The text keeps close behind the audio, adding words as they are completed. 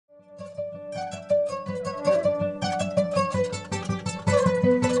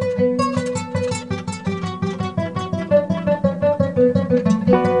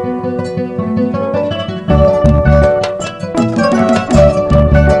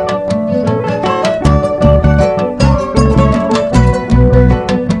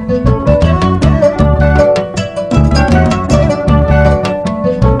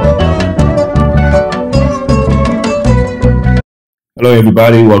Hello,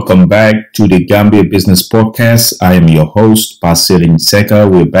 everybody. Welcome back to the Gambia Business Podcast. I am your host, Basilin Seka.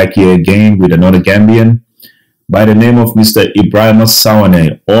 We're back here again with another Gambian by the name of Mr. Ebrima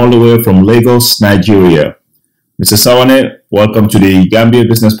Sawaneh, all the way from Lagos, Nigeria. Mr. Sawaneh, welcome to the Gambia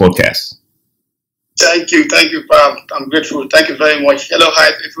Business Podcast. Thank you, Pam. I'm grateful. Thank you very much. Hello, hi,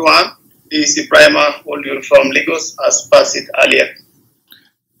 everyone. This is Ebrima from Lagos, as Basit earlier.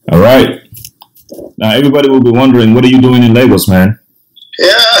 All right. Now, everybody will be wondering, what are you doing in Lagos, man?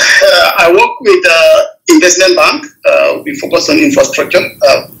 Yeah, I work with investment bank. We focus on infrastructure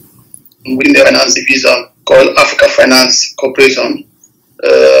within the finance division called Africa Finance Corporation.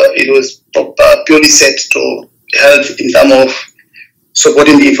 It was purely set to help in terms of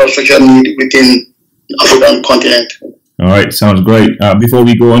supporting the infrastructure need within the African continent. All right, sounds great. Before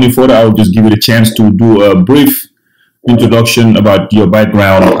we go any further, I'll just give you the chance to do a brief introduction about your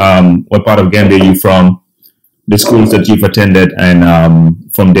background, what part of Gambia you're from, the schools that you've attended, and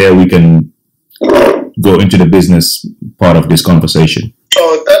from there we can go into the business part of this conversation.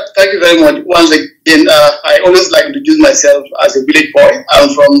 So thank you very much. Once again, I always like to introduce myself as a village boy.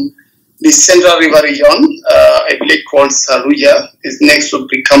 I'm from the Central River region, a village called Saruja. It's next to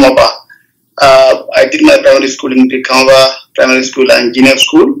Brikamaba. I did my primary school in Brikamaba Primary School and Junior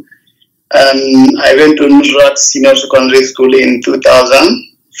School. I went to Nusrat Senior Secondary School in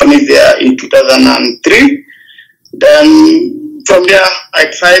 2000, finished there in 2003. Then from there, I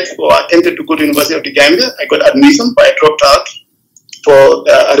attempted to go to University of the Gambia. I got admission, but I dropped out for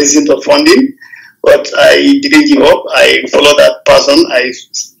a reason of funding. But I didn't give up. I followed that person. I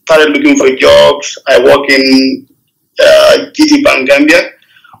started looking for jobs. I work in GT Bank Gambia.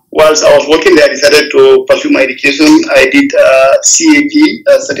 Whilst I was working there, I decided to pursue my education. I did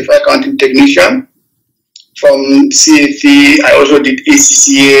CAT, Certified Accounting Technician. From CAT, I also did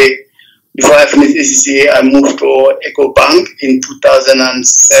ACCA. Before I finished ACCA, I moved to Eco Bank in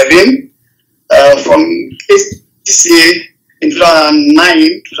 2007. From ACCA in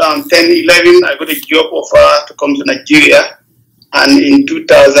 2009, 2010, 11, I got a job offer to come to Nigeria. And in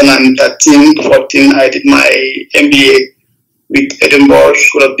 2013, 14, I did my MBA with Edinburgh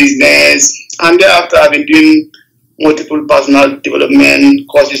School of Business. And thereafter, I've been doing multiple personal development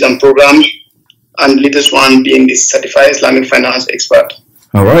courses and programs. And the latest one being the Certified Islamic Finance Expert.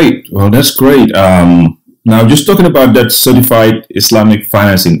 All right. Well, that's great. Now, just talking about that Certified Islamic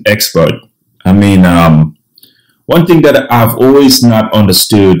Financing Expert, I mean, one thing that I've always not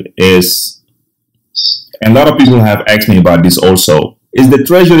understood is, and a lot of people have asked me about this also, is the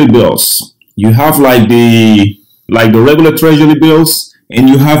Treasury bills. You have like the regular Treasury bills, and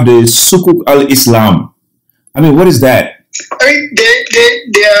you have the Sukuk al-Islam. I mean, what is that? I mean,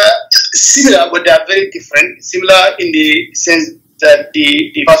 they are similar, but they are very different. Similar in the sense that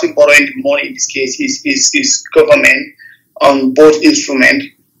the person borrowing the money in this case is government on both instruments.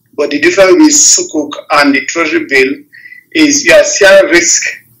 But the difference with Sukuk and the Treasury bill is you are sharing risk.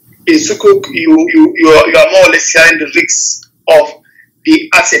 In Sukuk, you are more or less sharing the risks of the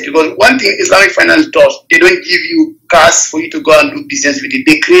asset. Because one thing Islamic finance does, they don't give you cash for you to go and do business with it.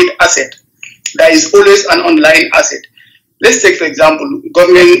 They create asset. There is always an underlying asset. Let's take, for example,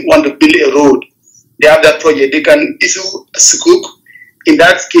 government want to build a road. They have that project. They can issue a Sukuk. In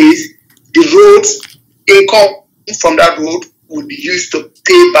that case, the road's income from that road would be used to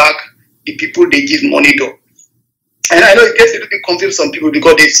pay back the people they give money to. And I know it gets a little bit confused some people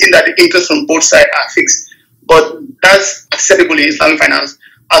because they've seen that the interest on both sides are fixed. But that's acceptable in Islamic finance.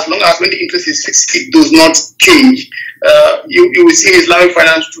 As long as when the interest is fixed, it does not change. You will see in Islamic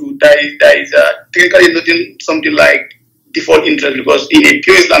finance too, there is technically nothing, something like default interest, because in a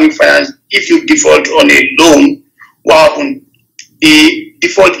pure Islamic finance, if you default on a loan, what happens? The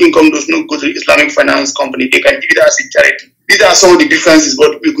default income does not go to the Islamic finance company. They can give it as a charity. These are some of the differences,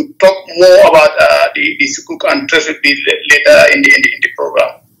 but we could talk more about the Sukuk and Treasury later in the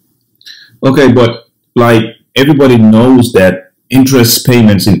program. Okay, but like everybody knows that interest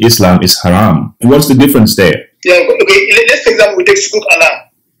payments in Islam is haram. What's the difference there? Yeah, okay. Let's for example, we take Sukuk Alam.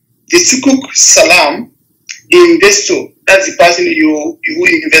 The Sukuk Salam, the investor, that's the person who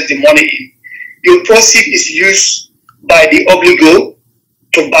invest the money in. Your proceed is used by the obligo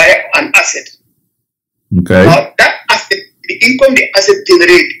to buy an asset. Okay. Now, that asset, the income the asset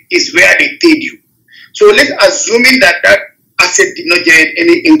generate is where they paid you. So let's assuming that asset did not generate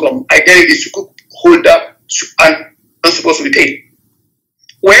any income. Ideally, the Sukuk holder and not supposed to be paid.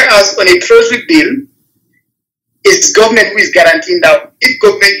 Whereas on a Treasury bill, it's government who is guaranteeing that if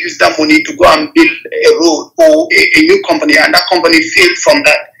government use that money to go and build a road or a new company and that company failed from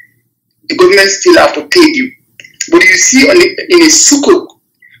that, the government still have to pay you. But you see in a Sukuk,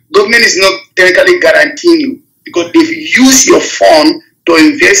 government is not technically guaranteeing you. because they've used your fund to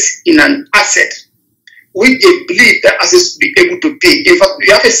invest in an asset which they believe that assets will be able to pay. In fact,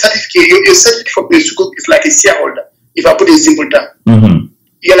 you have a certificate. Your certificate for being Sukuk is like a shareholder, if I put it in simple terms.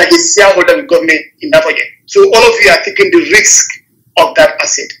 You're like a shareholder with government in that project. So all of you are taking the risk of that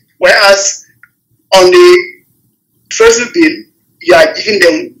asset. Whereas on the Treasury bill, you are giving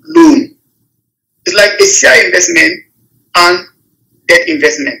them loan. It's like a share investment and debt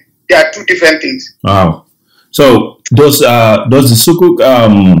investment. They are two different things. Wow. So does the Sukuk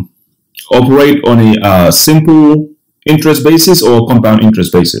operate on a simple interest basis or compound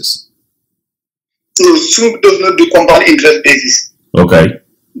interest basis? No, Sukuk does not do compound interest basis. Okay.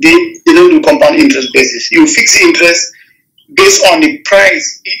 They don't do compound interest basis. You fix the interest based on the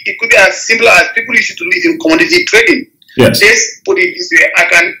price. It could be as simple as people used to live in commodity trading. Yes. Let's put it this way. I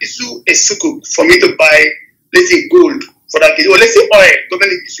can issue a Sukuk for me to buy, let's say, gold for that case. Or let's say oil.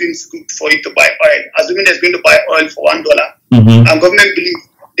 Government is issuing Sukuk for it to buy oil. Assuming they're going to buy oil for $1. And government believes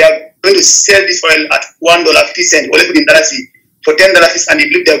they are going to sell this oil at $1.50, or let's put in dollars for $10, and they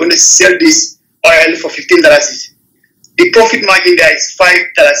believe they're going to sell this oil for $15. The profit margin there is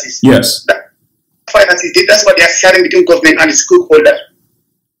 $5. Yes. $5, that's what they are sharing between government and the Sukuk holder.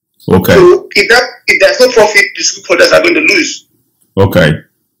 Okay. So if there's no profit, the Sukuk holders are going to lose. Okay.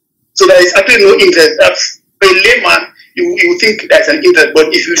 So there is actually no interest. For a layman, you think there's an interest, but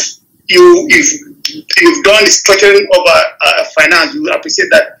if you've done the structuring of a finance, you appreciate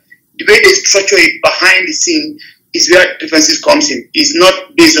that the way they structure it behind the scene is where differences comes in. It's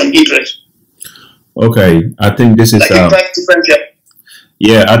not based on interest. Okay, I think this is like difference,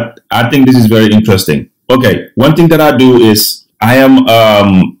 yeah. I think this is very interesting. Okay, one thing that I do is I am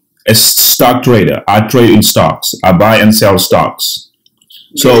a stock trader. I trade in stocks. I buy and sell stocks.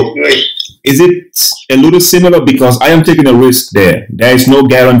 So is it a little similar because I am taking a risk there? There is no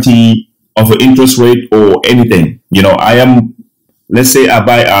guarantee of an interest rate or anything. You know, let's say I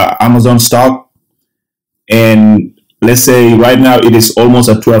buy Amazon stock, and let's say right now it is almost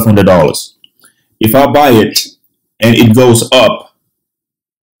at $1,200. If I buy it and it goes up,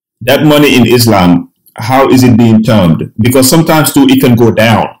 that money in Islam, how is it being termed? Because sometimes too it can go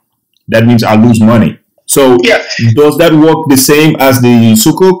down. That means I lose money. So does that work the same as the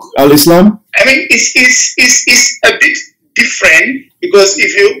Sukuk al-Islam? I mean, it's a bit different because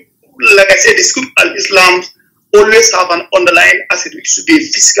if you, like I said, the Sukuk al-Islam always have an underlying asset which should be a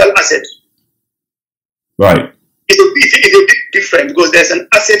physical asset. Right. It's a bit different because there's an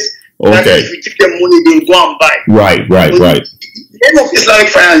asset that if you give them money, they'll go and buy. Right. The aim of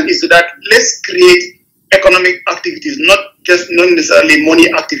Islamic finance is that let's create economic activities, not necessarily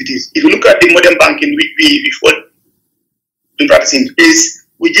money activities. If you look at the modern banking we've been practicing, is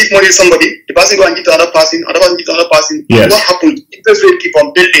we give money to somebody, the person go and give to another person give to another person. Yes. What happens? Interest rate keep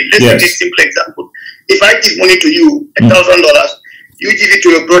on building. Let's take a simple example. If I give money to you, $1,000, you give it to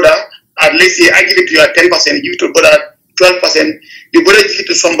your brother, and let's say I give it to you at 10%, you give it to your brother 12%, the brother give it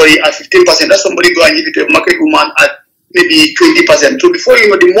to somebody at 15%, that somebody go and give it to a market woman at maybe 20%. So before you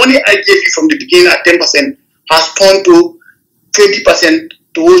know, the money I gave you from the beginning at 10% has turned to 20%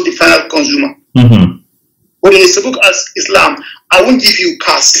 towards the final consumer. But in the Sukuk al-Islam, I won't give you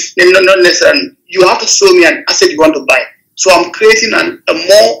cash, not necessarily. You have to show me an asset you want to buy. So I'm creating a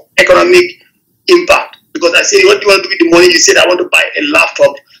more economic impact because I say, what do you want to do with the money? You said, I want to buy a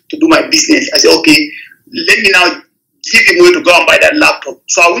laptop to do my business. I say, okay, let me now give you money to go and buy that laptop.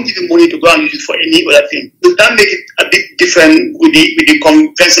 So I won't give you money to go and use it for any other thing. Does that make it a bit different with the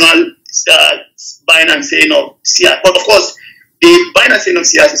conventional buying and selling of shares? But of course, the buying and selling of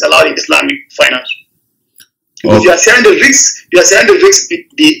shares is allowed in Islamic finance. Because you are sharing the risk, with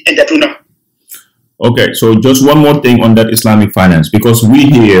the entrepreneur. Okay, so just one more thing on that Islamic finance, because we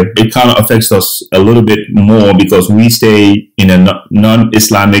here, it kind of affects us a little bit more because we stay in a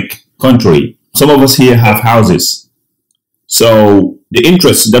non-Islamic country. Some of us here have houses. So the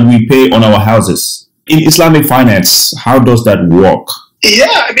interest that we pay on our houses, in Islamic finance, how does that work? Yeah,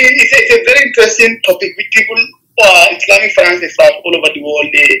 I mean, it's a very interesting topic with people, Islamic finance experts all over the world.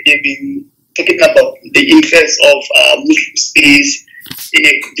 They've been talking about the interest of Muslim states in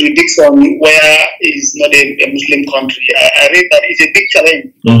a jurisdiction where it's not a Muslim country. I read that it's a big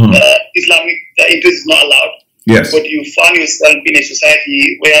challenge. Islamic interest is not allowed. Yes. But you find yourself in a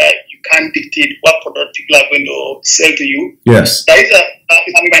society where you can't dictate what product people are going to sell to you. Yes. There is a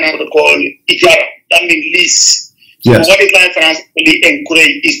Islamic finance called Ijara. That means lease. So yes. What Islamic finance really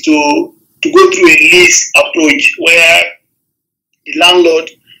encourage is to go through a lease approach where the landlord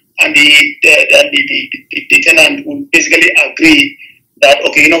and the tenant will basically agree that,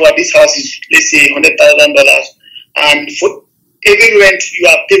 okay, you know what, this house is, let's say, $100,000, and for every rent you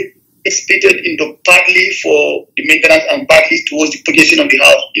are paid is split into partly for the maintenance and partly towards the purchasing of the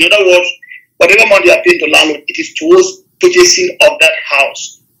house. In other words, whatever money they are paying to landlord, it is towards purchasing of that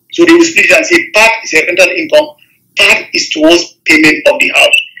house. So they will split it and say part is a rental income, part is towards payment of the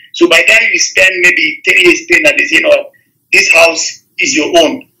house. So by the time you spend maybe 10 years paying that, they say, no, this house is your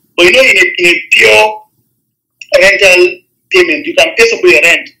own. But in a pure rental payment, you can pay somebody a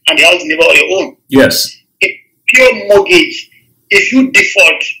rent and the house is never your own. Yes. A pure mortgage, if you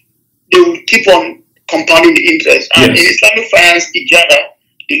default, they will keep on compounding the interest. And in Islamic finance, the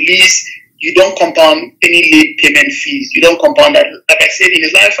lease, you don't compound any late payment fees. You don't compound that. Like I said, in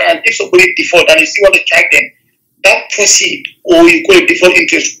Islamic finance, if somebody default and you still want to charge them, that proceed, or you call it default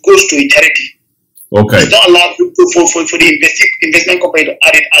interest, goes to a charity. Okay. It's not allowed for the investment company to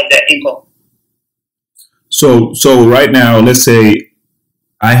add it as their income. So right now, let's say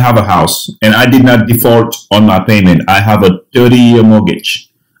I have a house and I did not default on my payment. I have a 30-year mortgage.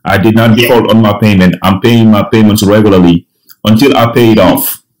 I did not default on my payment. I'm paying my payments regularly until I pay it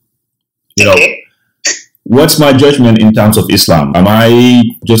off. You know, what's my judgment in terms of Islam? Am I,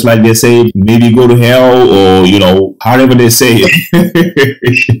 just like they say, maybe go to hell, or, you know, however they say it?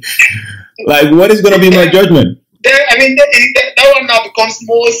 Like, what is going to be my judgment? That one now becomes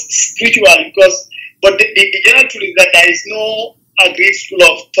more spiritual but the general truth is that there is no agreed school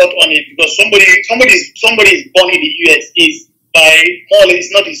of thought on it, because somebody is born in the US is by more or less,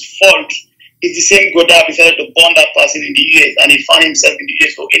 it's not his fault. It's the same God that decided to born that person in the US, and he found himself in the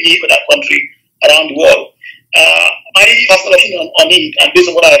US or any other country around the world. My personal opinion on it, and based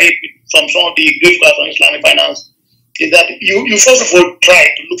on what I read from some of the great scholars on Islamic finance, is that you first of all try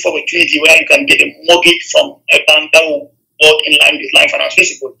to look for opportunity where you can get a mortgage from a bank that will work in line with Islamic finance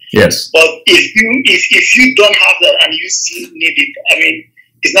principle. Yes. But if you don't have that and you still need it,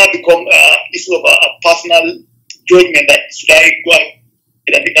 it's not become issue of a personal judgment that should I go and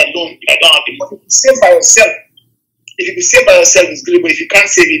get that loan if I don't have the money. Save by yourself. If you can save by yourself, it's great. But if you can't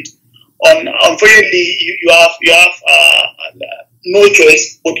save it, unfortunately, you have no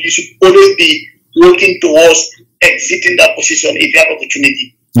choice. But you should always be working towards exiting that position if you have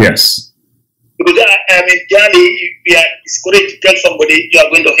opportunity. Yes. Because generally, we are discouraged to tell somebody you are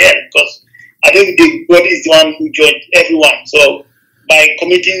going to hell, because I think God is the one who judges everyone. So by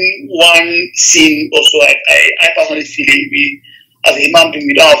committing one sin, also, I personally feel we, as a human being,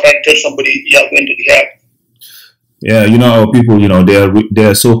 we don't have to tell somebody you are going to hell. Yeah, you know, our people, you know,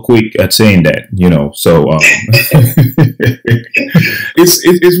 they're so quick at saying that, you know. So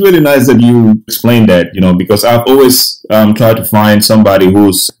it's really nice that you explain that, you know, because I've always tried to find somebody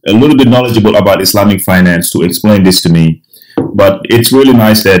who's a little bit knowledgeable about Islamic finance to explain this to me. But it's really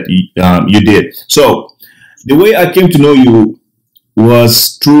nice that you did. So the way I came to know you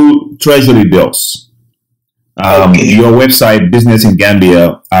was through Treasury bills. Your website, Business in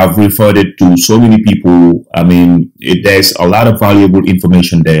Gambia, I've referred it to so many people. There's a lot of valuable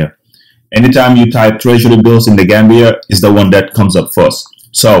information there. Anytime you type Treasury bills in the Gambia, is the one that comes up first.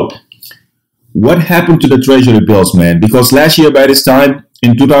 So what happened to the Treasury bills, man? Because last year by this time,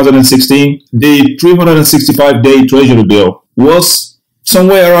 in 2016, the 365-day Treasury bill was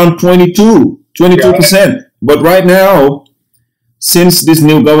somewhere around 22%. But right now, since this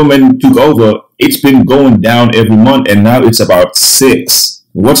new government took over, it's been going down every month, and now it's about 6.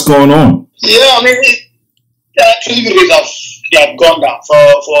 What's going on? Yeah, Treasury rates have gone down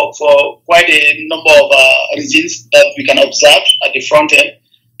for quite a number of reasons that we can observe at the front end.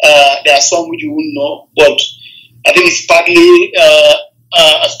 There are some which you wouldn't know, but I think it's partly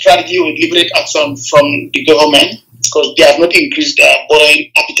a strategy or deliberate action from the government, because they have not increased their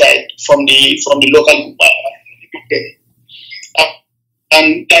borrowing appetite from the local market.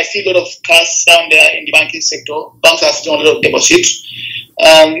 And I see a lot of cash down there in the banking sector. Banks are still on a lot of deposits.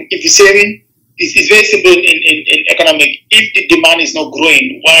 If the saving is very simple in economic, if the demand is not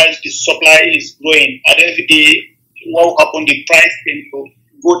growing while the supply is growing, at the end of the day, what will happen? The price tends to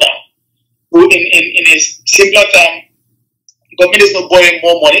go down. So in a simpler term, government is not borrowing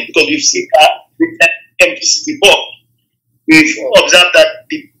more money, because we've seen that with that MPC report. We've observed that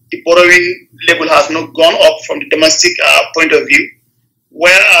the borrowing level has not gone up from the domestic point of view,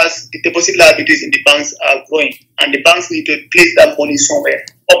 whereas the deposit liabilities in the banks are growing, and the banks need to place that money somewhere.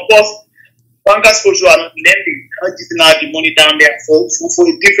 Of course, bankers also are not lending, not using the money down there for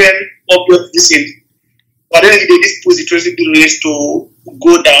a different obvious reason. But then this depository bill rates to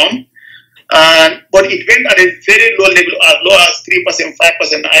go down, but it went at a very low level, as low as 3%,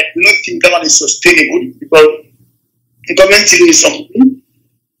 5%. I do not think that one is sustainable, because the government still needs something.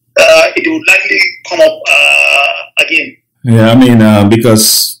 It will likely come up again. Yeah,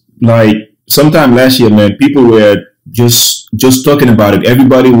 because like sometime last year, man, people were just talking about it,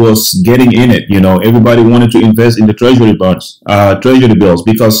 everybody was getting in it. Everybody wanted to invest in the treasury bonds, treasury bills,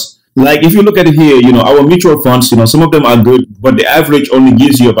 because like if you look at it here, our mutual funds, some of them are good, but the average only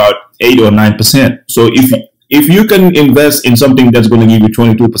gives you about 8 or 9%. So if you can invest in something that's going to give you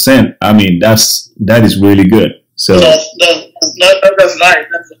 22%, I mean that is really good. So that's right.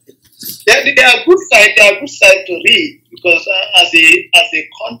 There are good sides. There are good sides to read because as a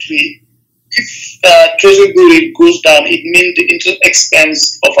country, if treasury bill rate goes down, it means the interest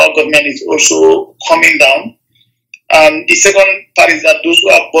expense of our government is also coming down. The second part is that those who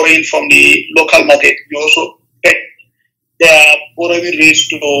are borrowing from the local market, we also expect their borrowing rates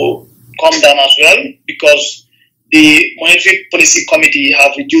to come down as well because the Monetary Policy Committee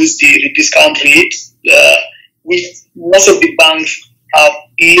have reduced the discount rate, which most of the banks have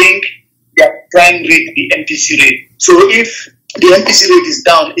linked their prime rate to the MPC rate. So if the MPC rate is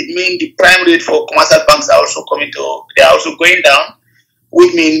down, it means the prime rate for commercial banks are also they are also going down,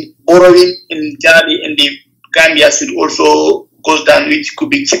 which means borrowing generally in the Gambia should also goes down, which could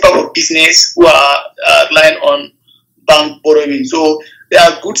be cheaper for business who are relying on bank borrowing. So there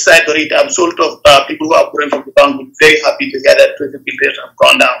are good sides to it. I'm sort of people who are borrowing from the bank would be very happy to hear that treasury bill rates have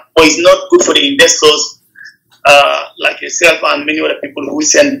gone down. But it's not good for the investors like yourself and many other people who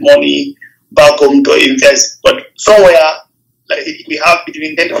send money back home to invest. But somewhere, like if we have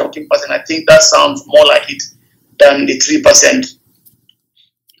between 10 to 15%, I think that sounds more like it than the 3%.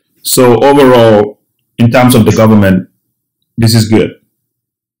 So overall, in terms of the government, this is good.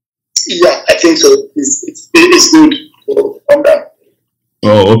 Yeah, I think so. It's good on that.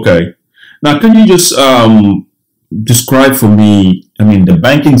 Oh, okay. Now, can you just describe for me, the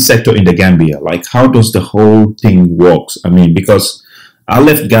banking sector in the Gambia? Like, how does the whole thing works? Because I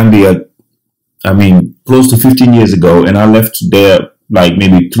left Gambia, close to 15 years ago, and I left there like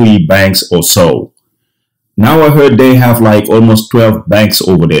maybe 3 banks or so. Now I heard they have like almost 12 banks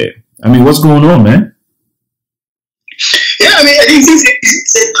over there. What's going on, man? Yeah, I think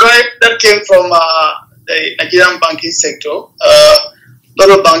it's a drive that came from the Nigerian banking sector. A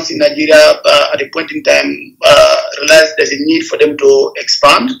lot of banks in Nigeria at a point in time realized there's a need for them to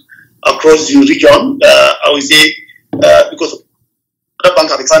expand across the region. I would say because other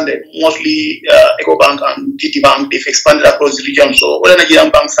banks have expanded, mostly EcoBank and GT Bank, they've expanded across the region. So other Nigerian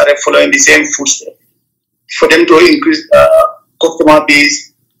banks started following the same footsteps for them to increase customer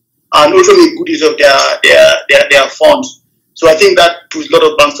base and also make good use of their funds. So I think that pushed a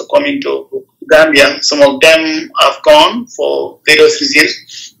lot of banks to come into Gambia. Some of them have gone for various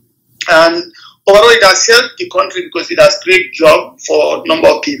reasons. And overall, it has helped the country because it has created jobs for a number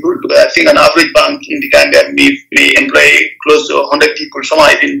of people. Because I think an average bank in the Gambia may employ close to 100 people, some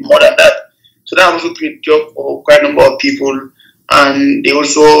are even more than that. So that also created jobs for quite a number of people. And they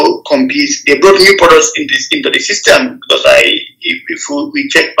also compete. They brought new products into the system because if we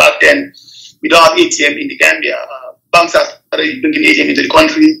check back then, we don't have ATM in the Gambia. Banks are bringing ATM into the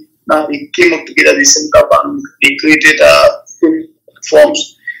country. Now they came up together, the central bank. They created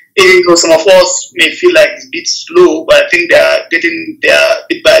forms. Even though some of us may feel like it's a bit slow, but I think they are getting there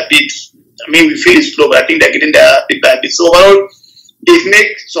bit by bit. We feel it's slow, but I think they're getting there bit by bit. So overall, they've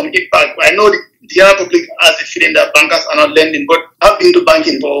made some impact. I know the general public has a feeling that bankers are not lending, but I've been to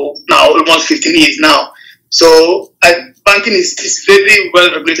banking for now almost 15 years now. So banking is a very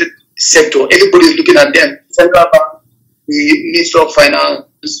well regulated sector. Everybody's looking at them. Central Bank, the Minister of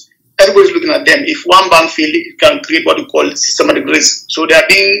Finance, everybody's looking at them. If one bank fails, it can create what we call systematic risk. So they are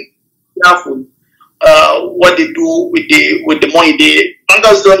being careful what they do with the money. The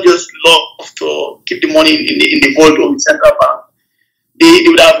bankers don't just love to keep the money in the vault of the central bank. They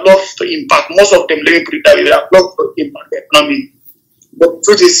would have loved to impact. Most of them, let me put it that way, would have loved to impact the economy. But the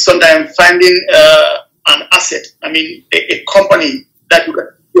truth is sometimes finding an asset, a company that you can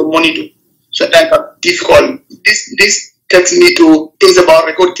put your money to, sometimes are difficult. This takes me to things about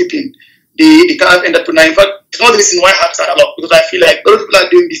record keeping. They can't end up to now. In fact, it's not the reason why I have started a lot, because I feel like those people are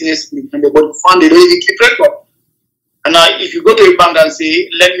doing business and they fund, they don't even keep record. And now if you go to a bank and say,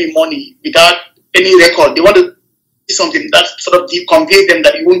 lend me money without any record, they want to do something that sort of convince them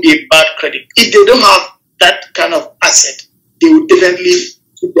that it won't be a bad credit. If they don't have that kind of asset, they will definitely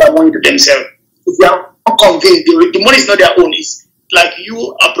keep their money to themselves. If they are not convinced, the money is not their own. It's like you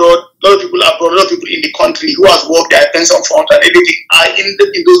abroad, a lot of people abroad, a lot of people in the country who has worked their pension funds and everything are in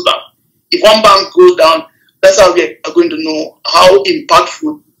those banks. If one bank goes down, that's how we are going to know how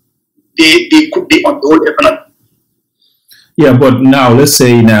impactful they could be on the whole economy. Yeah, but now let's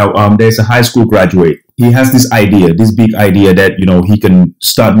say there's a high school graduate he has this idea, this big idea that he can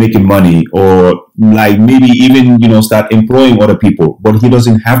start making money, or like maybe even start employing other people, but he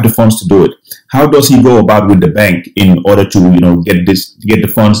doesn't have the funds to do it. How does he go about with the bank in order to get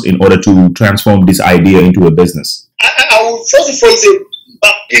the funds in order to transform this idea into a business? I would first of all say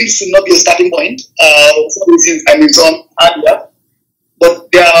banking should not be a starting point. For some reasons I mentioned earlier,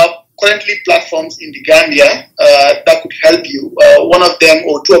 but there are currently platforms in the Gambia that could help you. One of them,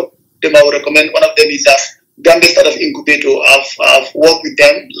 or two of them, I would recommend. One of them is Gambia Startup Incubator. I've worked with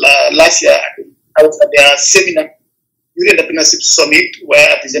them last year. I was at their seminar, Youth Entrepreneurship Summit, where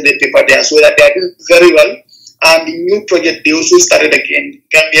I presented a paper there. So that they are doing very well. And the new project they also started again,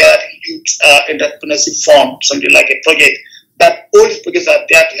 Gambia Youth Entrepreneurship Fund, something like a project. That all these projects are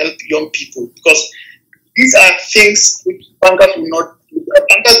there to help young people, because these are things which bankers will not.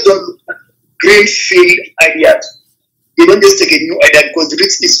 Bankers don't look at greenfield ideas. They don't just take a new idea because the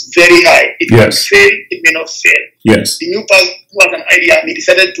risk is very high. It may fail, it may not fail. Yes. The new person who has an idea and he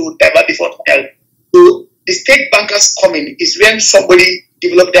decided to divert the fund help. So the state bankers coming is when somebody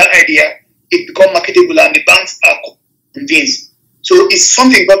develop their idea, it becomes marketable and the banks are convinced. So it's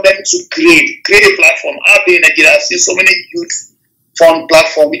something government should create a platform. I've been in Nigeria, I've seen so many youth fund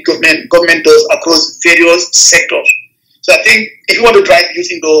platform with government does across various sectors. So I think if you want to drive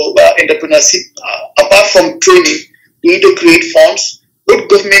youth into entrepreneurship, apart from training, you need to create funds, both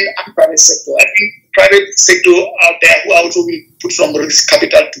government and private sector. I think private sector out there who also will put some risk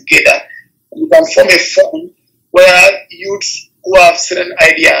capital together. You can form a fund where youths who have certain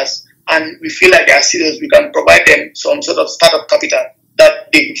ideas and we feel like they are serious, we can provide them some sort of startup capital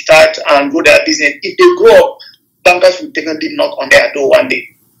that they could start and grow their business. If they grow up, bankers will definitely knock on their door one day.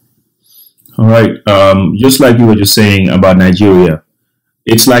 All right. Just like you were just saying about Nigeria,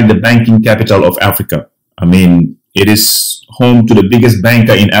 it's like the banking capital of Africa. I mean, it is home to the biggest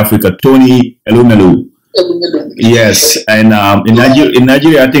banker in Africa, Tony Elumelu. Yes, and in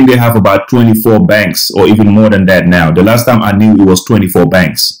Nigeria, I think they have about 24 banks, or even more than that now. The last time I knew, it was 24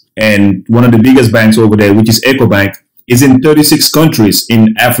 banks. And one of the biggest banks over there, which is EcoBank, is in 36 countries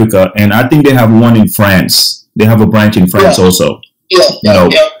in Africa, and I think they have one in France. They have a branch in France also.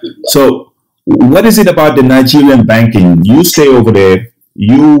 So what is it about the Nigerian banking? You stay over there,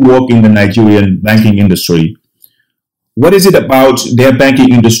 you work in the Nigerian banking industry. What is it about their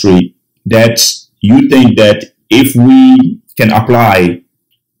banking industry that you think that if we can apply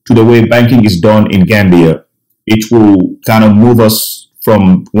to the way banking is done in Gambia, it will kind of move us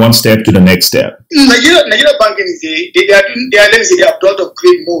from one step to the next step? Nigeria banking is they have done a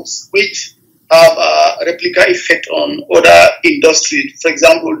great moves which have a replica effect on other industries. For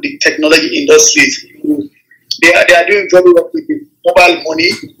example, the technology industries. They are doing very well with the mobile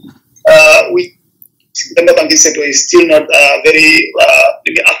money, which the banking sector is still not very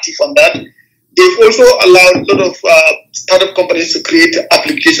active on that. They've also allowed a lot of startup companies to create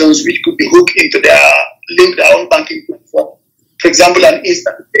applications which could be hooked into their own banking platform. For example, an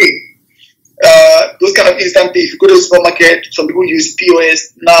instant pay. Those kind of instant pay, if you go to the supermarket, some people use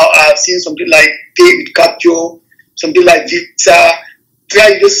POS. Now I've seen something like pay with capture, something like Visa,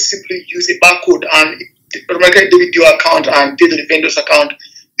 where you just simply use a barcode and the supermarket debit your account and pay to the vendor's account.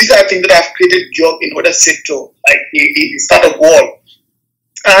 These are things that have created jobs in other sectors, like the startup world.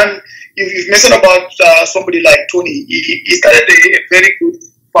 And you've mentioned about somebody like Tony. He started a very good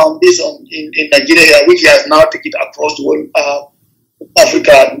foundation in Nigeria, which he has now taken across the whole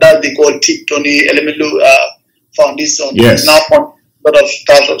Africa. That they call Tony Elumelu Foundation. Yes. He's now found a lot of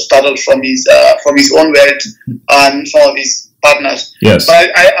startups from his own wealth and some of his partners. Yes.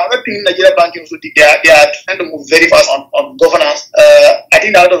 But I think Nigeria banking also they are trying to move very fast on governance. I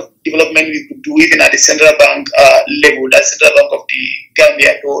think a lot of development we could do even at the central bank level, that central bank of the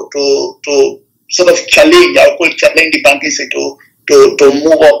Gambia, to sort of challenge the banking sector to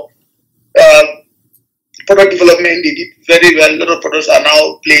move up. Product development, they did very well. A lot of products are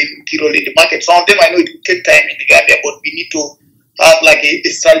now playing a key role in the market. Some of them I know it will take time in the Gambia, but we need to have like a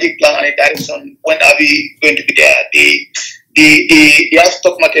strategic plan and a direction. When are we going to be there? They have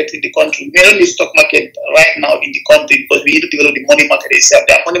stock market in the country. We don't need stock market right now in the country because we need to develop the money market itself.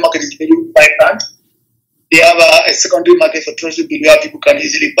 Their money market is very vibrant. They have a secondary market for Treasury bill where people can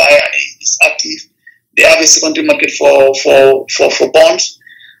easily buy and it's active. They have a secondary market for bonds.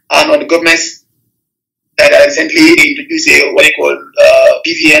 And on the government that recently introduced what they call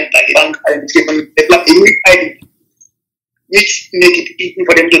BVN, like a bank identity, which make it easy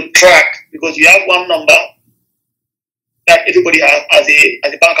for them to track, because you have one number that everybody has as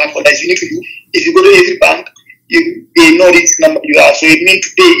a bank account holder is unique to you. If you go to every bank, they know this number you have. So it means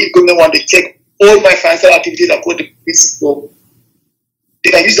today, if government want to check all my financial activities according to this, so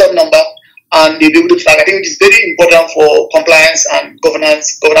they can use that number and they'll be able to track. I think it is very important for compliance and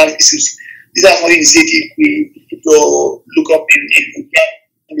governance issues. These are some initiatives we need to look up in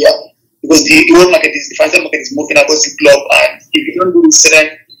India, because the world market the financial market is moving across the globe, and if you don't do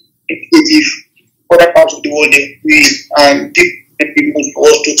certain initiative, other parts of the world they will and different people for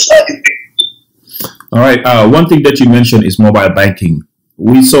us to start it. All right. One thing that you mentioned is mobile banking.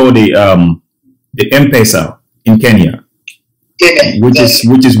 We saw the M-Pesa in Kenya, which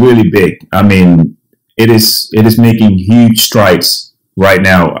is really big. I mean, it is making huge strides right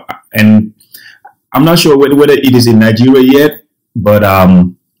now, and I'm not sure whether it is in Nigeria yet. But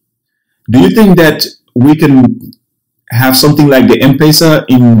do you think that we can have something like the M-Pesa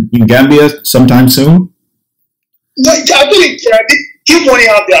in Gambia sometime soon? No, actually, Give Money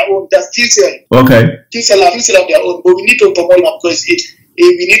have their own. That's still okay. Still have their own, but we need to promote them because we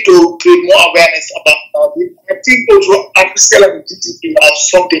need to create more awareness about it. I think also Africa and GTP have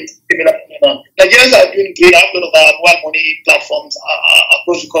something similar. Nigerians are doing great. I have a lot of our mobile money platforms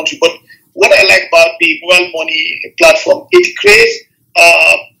across the country, but what I like about the mobile money platform, it creates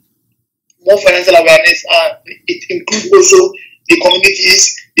more financial awareness, and it includes also the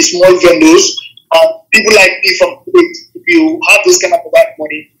communities, the small vendors, people like me from the village. If you have this kind of mobile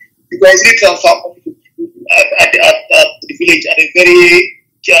money, you can easily transfer money to people at the village at a very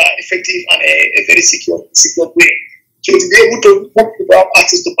effective and a very secure way. So to be able to have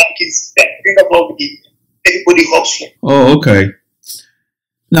access to banking, I think that's what everybody hopes for. Oh, okay.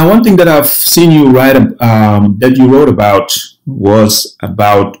 Now, one thing that I've seen you write, that you wrote about, was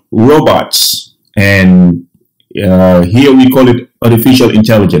about robots, and here we call it artificial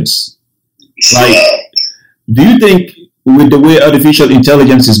intelligence. Like, do you think with the way artificial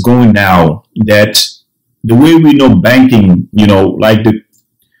intelligence is going now, that the way we know banking, like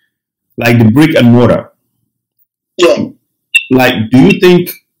the brick and mortar, like, do you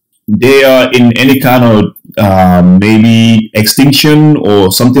think they are in any kind of maybe extinction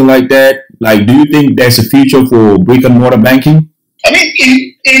or something like that? Like, do you think there's a future for brick and mortar banking? I mean,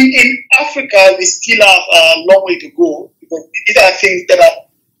 in Africa, we still have a long way to go, because these are things that are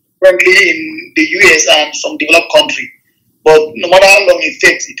currently in the US and some developed countries. But no matter how long it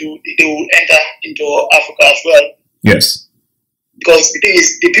takes, it will enter into Africa as well. Yes. Because the thing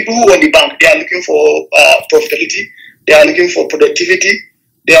is, the people who own the bank, they are looking for profitability, they are looking for productivity,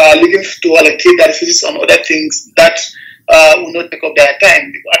 they are looking to allocate their resources on other things that will not take up their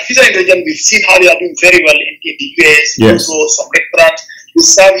time. Artificial intelligence, we've seen how they are doing very well in the US. Yes. Also, some restaurants, you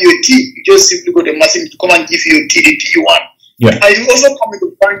serve you a tea. You just simply go to the machine to come and give you a tea, the tea you want. Yeah. And you also come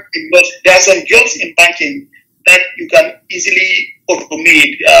into banking, but there are some jobs in banking that you can easily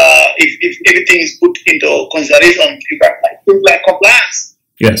automate if everything is put into consideration. You can things like compliance.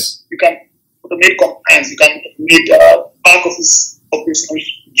 Yes. You can automate compliance. You can automate back office operations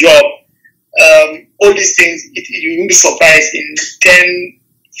job. All these things, you will be surprised in 10,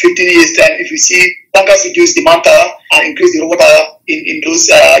 15 years time if you see bankers reduce the manpower and increase the robot in those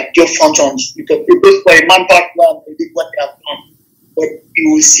job functions. You can prepare for a manpower plan and what they have done, but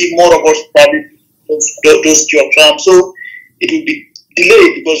you will see more robots probably those jobs. So it will be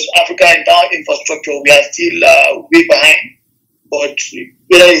delayed because Africa in our infrastructure, we are still way behind. But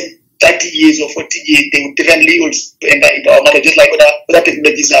whether it's 30 years or 40 years, they will definitely also enter into our market, just like other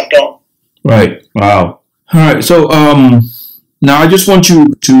technologies have done. Right. Wow. All right. So now I just want you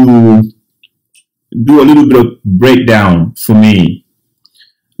to do a little bit of breakdown for me,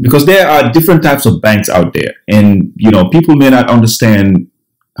 because there are different types of banks out there, and people may not understand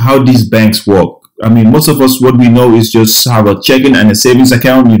how these banks work. I mean, most of us, what we know is just have a checking and a savings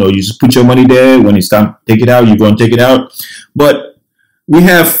account. You just put your money there. When it's time to take it out, you go and take it out. But we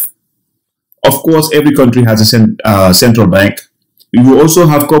have, of course, every country has a central bank. You also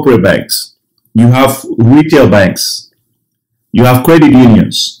have corporate banks. You have retail banks. You have credit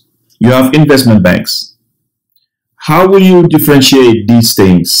unions. You have investment banks. How will you differentiate these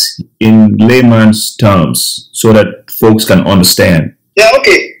things in layman's terms so that folks can understand? Yeah,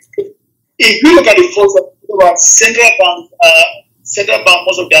 okay. If you look at the first one, central bank,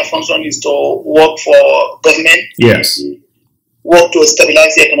 most of their function is to work for government. Yes. Work to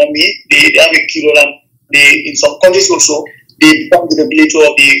stabilize the economy. They have a key role, and in some countries also, they become the regulator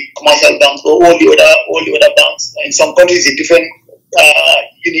of the commercial banks or all the other banks. In some countries, a different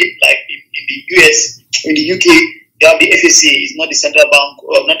unit, like in the US, in the UK, they have the FSA. It's not the central bank,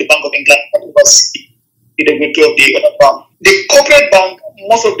 or not the Bank of England, but the regulator of the other bank. The corporate bank,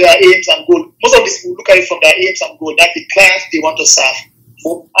 most of their aims and goals, most of these people look at it from their aims and goals, that's the clients they want to serve.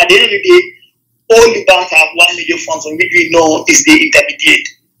 So at the end of the day, all the banks have one major function, which we know is the intermediate.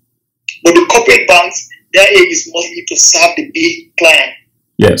 But the corporate banks, their aim is mostly to serve the big client.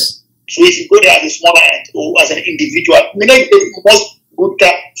 Yes. So if you go there as a small client or as an individual, you may not get most good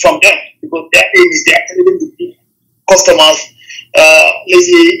from them because their aim is they are telling the big customers. Let's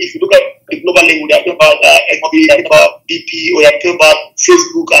say if you look at the global level, they are talking about MOB, they are talking about BP, or they are talking about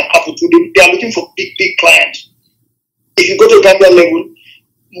Facebook and Apple. They are looking for big clients. If you go to Gambia level,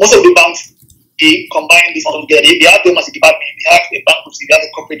 most of the banks they combine this all together. They have them as a department. They have a bank, they have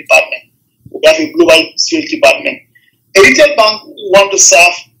a corporate department, they have a global sales department. A retail bank want to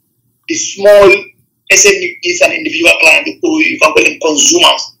serve the small SMEs and individual clients, or you can call them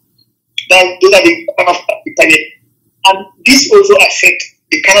consumers. Those are the kind of target. And this also affects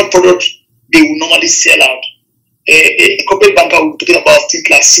the kind of product they will normally sell out. A corporate banker will be talking about things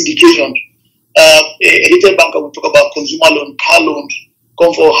like syndication. A retail banker will talk about consumer loan, car loans,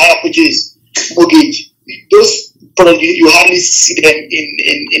 come for higher purchase, mortgage. Those products you hardly see them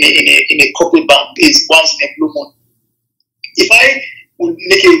in a corporate bank. Is once in a blue moon. If I would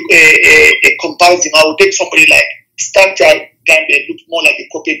make a comparison, I would take somebody like Standard Gambia. It looks more like a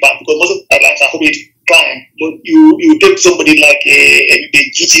corporate bank because most of the banks are corporate client. But you take somebody like a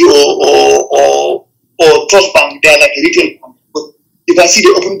GT or Trust Bank, they are like a retail bank. But you can see they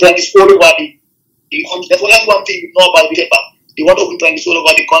open branches all over the country. That's one thing you know about retail bank. They want to open branches all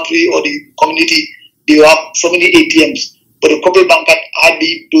over the country or the community. They have so many ATMs, but the corporate bank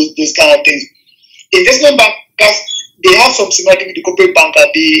hardly those kind of things. Investment bankers, they have some similarity with the corporate banker.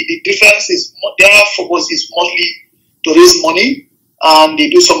 The difference is their focus is mostly to raise money, and they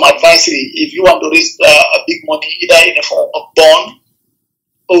do some advisory. If you want to raise a big money, either in the form of bond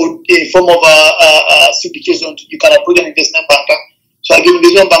or in the form of syndication, you can approach an investment banker. So again,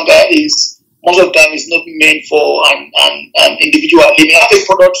 investment banker is most of the time is not meant for an individual. They may have a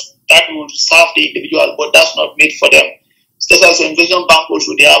product that will serve the individual, but that's not made for them. So that's why investment bank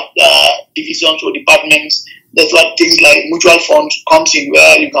also they have divisions or departments. That's why things like mutual funds comes in,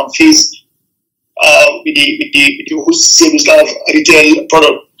 where you can face with the who sell this kind of retail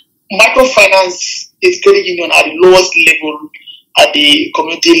product. Microfinance is credit union at the lowest level at the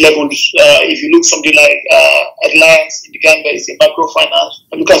community levels. If you look something like Alliance in the Gambia is a microfinance.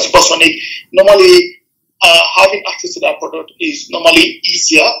 Look at Supersonic. Normally, having access to that product is normally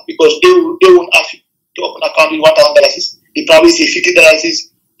easier because they won't ask you to open an account with $1,000. They probably say $50,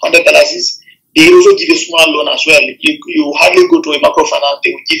 $100. They also give you a small loan as well. You hardly go to a microfinance,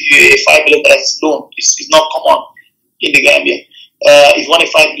 they will give you a $5 million loan. It's not common in the Gambia. If you want a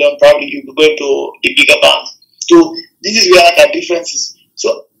 $5 million, probably you will go to the bigger banks. So this is where there are differences.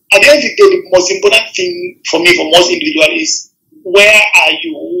 So at the end of the day, the most important thing for me, for most individuals, is where are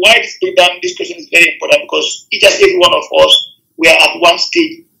you? Why this question is very important, because each and every one of us, we are at one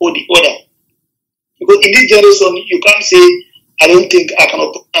stage or the other. Because in this generation, you can't say, I don't think I can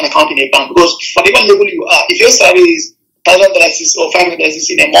open an account in a bank, because whatever level you are, if your salary is $1,000 or $500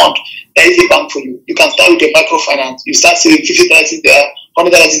 in a month, there is a bank for you. You can start with a microfinance. You start saving $50 there,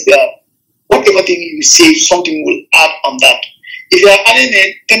 $100 there. Whatever thing you save, something will add on that. If you are earning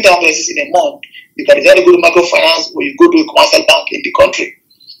 $10,000 in a month, you can either go to microfinance or you go to a commercial bank in the country.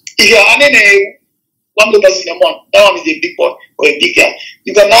 If you are earning $1 million in a month, that one is a big one or a big gap.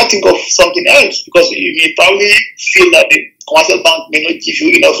 You can now think of something else, because you may probably feel that the commercial bank may not give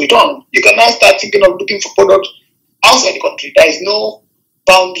you enough return. You can now start thinking of looking for products outside the country. There is no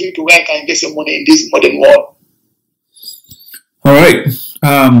boundary to where you can invest your money in this modern world. All right.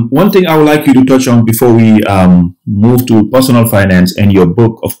 One thing I would like you to touch on before we move to personal finance and your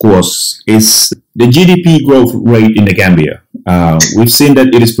book, of course, is the GDP growth rate in the Gambia. We've seen that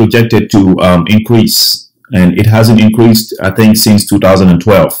it is projected to increase, and it hasn't increased, I think, since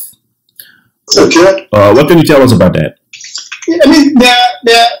 2012. Okay. What can you tell us about that? I mean,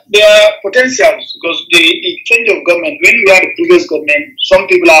 there are potentials, because the change of government, when we had the previous government, some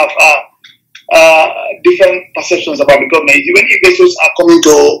people have different perceptions about the government. When investors are coming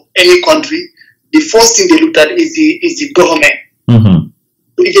to any country, the first thing they look at is the government. Mm-hmm.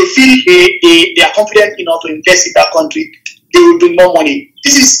 So if they feel they are confident enough to invest in that country, they will bring more money.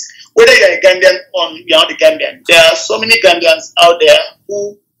 This is whether you are a Gambian or you are not a Gambian. There are so many Gambians out there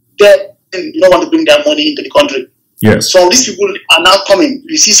who don't want to bring their money into the country. Yes. So these people are now coming.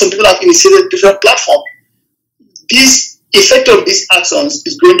 You see some people have initiated different platforms. This effect of these actions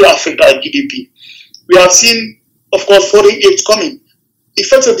is going to affect our GDP. We have seen, of course, foreign aid coming. The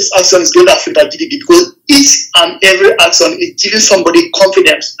effect of this action is going to affect our GDP, because each and every action is giving somebody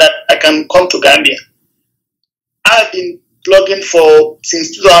confidence that I can come to Gambia. I have been blogging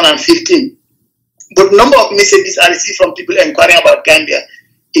since 2015, but the number of messages I receive from people inquiring about Gambia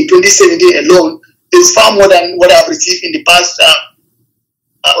in 2017 alone is far more than what I've received in the past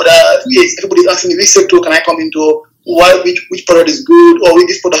other years. Everybody's asking me, which sector can I come into? which product is good, or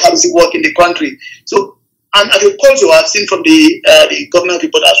which product, how does it work in the country. So, and agriculture, I've seen from the government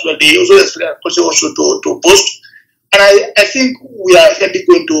report as well, they also expect agriculture also to boost. And I think we are definitely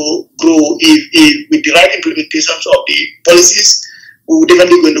going to grow if with the right implementations of the policies. We're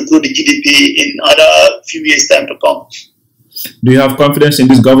definitely going to grow the GDP in other few years' time to come. Do you have confidence in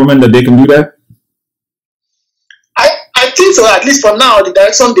this government that they can do that? I think so. At least for now, the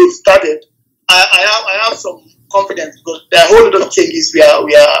direction they've started, I have some confidence because there are a whole lot of changes we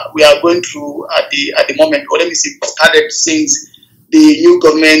are going through at the moment. Or let me say, started since the new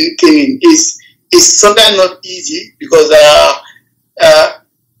government came in. Is sometimes not easy because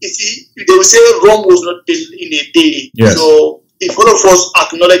you see, they will say Rome was not built in a day. Yes. So if all of us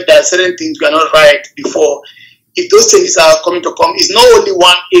acknowledge that certain things were not right before, if those changes are coming to come, it's not only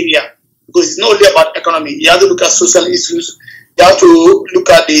one area because it's not only about economy. You have to look at social issues. You have to look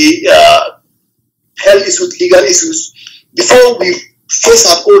at the health issues, legal issues. Before we face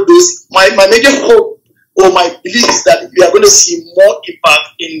out all those, my major hope or my belief is that we are going to see more impact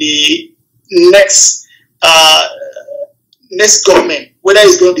in the next government. Whether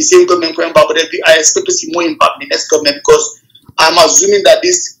it's going to be the same government coming back, but I expect to see more impact in the next government because I'm assuming that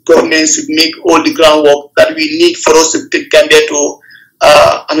this government should make all the groundwork that we need for us to take Gambia to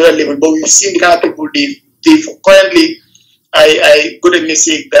another level. But we've seen the kind of people they've currently. I got a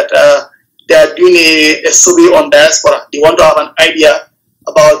message that they are doing a survey on diaspora. They want to have an idea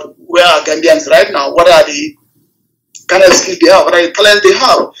about where are Gambians right now, what are the kind of skills they have, what are the talents they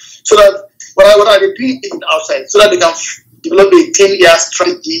have, so that what are they doing even outside, so that they can develop a 10-year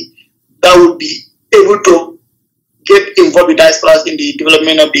strategy that would be able to get involved with diasporas in the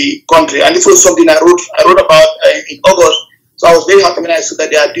development of the country. And this was something I wrote about in August. So I was very happy when I saw that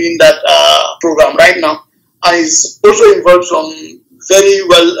they are doing that program right now. And it's also involved some very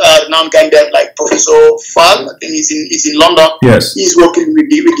well-renowned Gambians like Professor Fall. I think he's in London. Yes. He's working with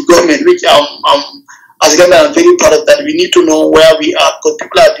the government, which as a Gambian, I'm very proud of that. We need to know where we are because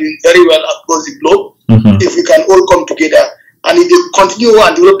people are doing very well across the globe. Mm-hmm. If we can all come together and if they continue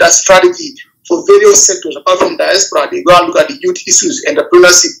and develop that strategy for various sectors, apart from diaspora, they go and look at the youth issues,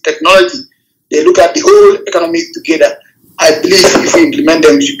 entrepreneurship, technology. They look at the whole economy together. I believe if we implement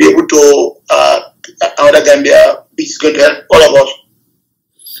them, we should be able to another Gambia, which is going to help all of us.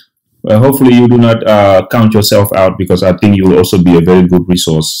 Well, hopefully you do not count yourself out because I think you will also be a very good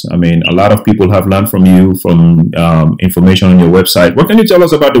resource. I mean, a lot of people have learned from you, from information on your website. What can you tell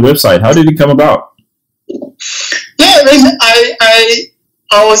us about the website? How did it come about? Yeah,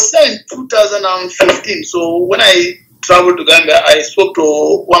 I was there in 2015. So when I traveled to Gambia, I spoke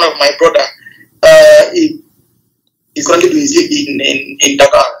to one of my brother. He's currently doing his in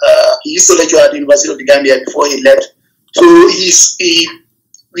Dakar. He used to lecture at the University of the Gambia before he left. So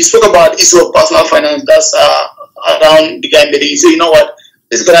we spoke about issue of personal finance that's around the Gambia. He said, you know what,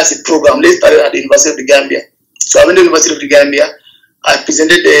 let's go as a program. Let's start it at the University of the Gambia. So I went to the University of the Gambia. I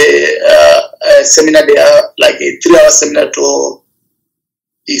presented a seminar there, like a 3-hour seminar to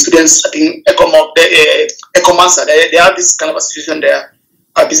the students. I think Ecomansa, they have this kind of association there.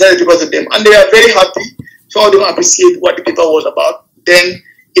 I presented the papers to them, and they are very happy. Some of them appreciate what the paper was about. Then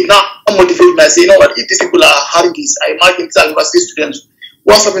it now motivated me. I say, you know what, if these people are having this, I imagine these are university students.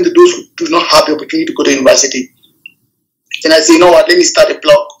 What's happening to those who do not have the opportunity to go to university? Then I say, you know what, let me start a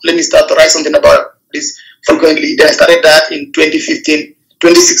blog. Let me start to write something about this frequently. Then I started that in 2015.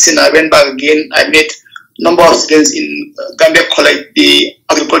 2016, I went back again. I met a number of students in Gambia College, the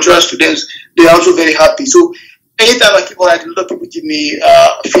agricultural students. They are also very happy. So anytime I keep writing, a lot of people give me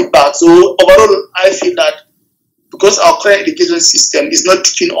feedback. So overall, I feel that because our current education system is not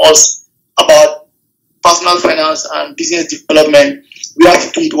teaching us about personal finance and business development, we have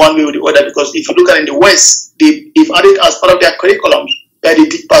to do it one way or the other. Because if you look at it in the West, they've added as part of their curriculum that they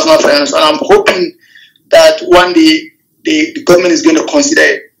teach personal finance. And I'm hoping that one day the government is going to consider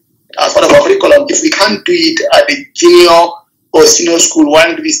it as part of our curriculum. If we can't do it at the junior or senior school, why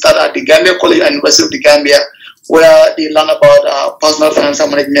don't we start at the Gambia College and University of the Gambia, where they learn about personal finance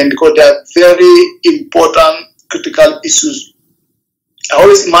and management, because they are very important, critical issues. I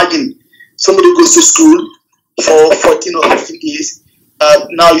always imagine somebody goes to school for 14 or 15 years.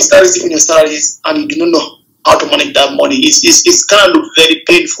 Now you start receiving your salaries and you do not know how to manage that money. It's kind of look very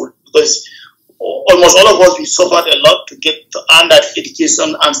painful because almost all of us, we suffered a lot to get to earn that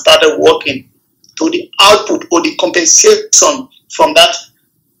education and started working. So the output or the compensation from that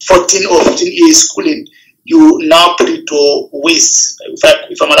 14 or 15 years schooling, you now put it to waste.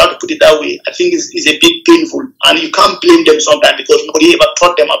 If I'm allowed to put it that way, I think it's a bit painful. And you can't blame them sometimes because nobody ever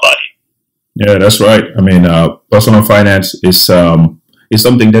taught them about it. Yeah, that's right. I mean, personal finance is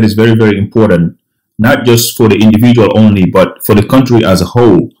something that is very, very important, not just for the individual only, but for the country as a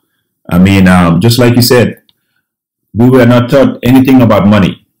whole. I mean, just like you said, we were not taught anything about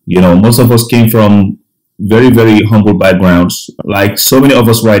money. You know, most of us came from very, very humble backgrounds. Like so many of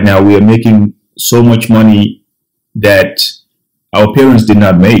us right now, we are making so much money that our parents did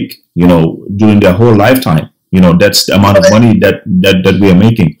not make, you know, during their whole lifetime. You know, that's the amount of money that we are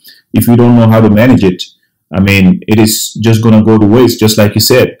making. If we don't know how to manage it, I mean, it is just going to go to waste, just like you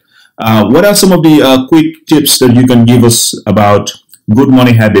said. What are some of the quick tips that you can give us about good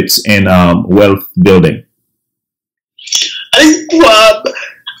money habits and wealth building? I think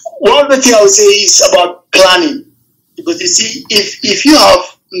one of the things I would say is about planning, because you see, if you have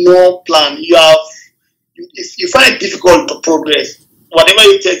no plan, if you find it difficult to progress, whatever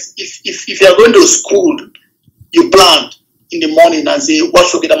it takes. If you are going to school, you plan in the morning and say, what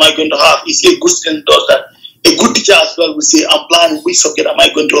subject am I going to have? You see, a good student does that. A good teacher as well will say, I'm planning which subject am I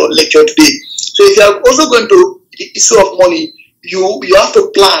going to lecture today. So if you are also going to the issue of money, you have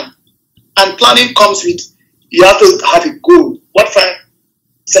to plan, and planning comes with, you have to have a goal. What for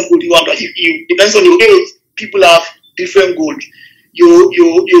example do you want to achieve? You depends on your age. People have different goals. Your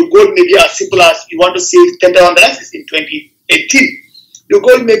goal may be as simple as you want to save $10,000 in 2018. Your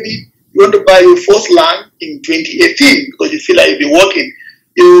goal may be you want to buy your first land in 2018 because you feel like you'll be working.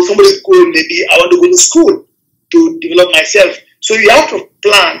 Somebody's goal may be I want to go to school to develop myself. So you have to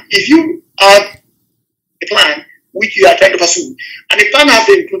plan. If you have a plan which you are trying to pursue, and the plan has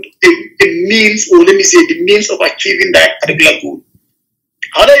to include a means, or let me say the means of achieving that particular goal.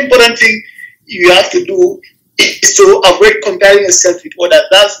 Another important thing you have to do is to avoid comparing yourself with others.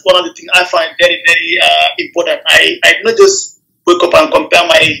 That's one of the things I find very, very important. I not just wake up and compare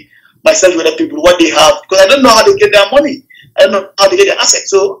myself with other people, what they have, because I don't know how to get their money. I don't know how to get their assets.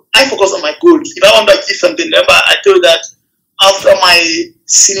 So I focus on my goals. If I want to achieve something, remember I told you that after my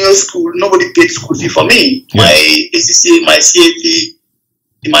senior school, nobody paid school fee for me. Yeah. My ACC, my CAT,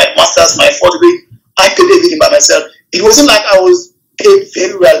 my master's, my fourth degree, I paid everything by myself. It wasn't like I was paid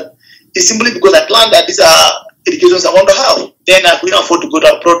very well. It's simply because I planned that these are educations I want to have. Then I couldn't afford to go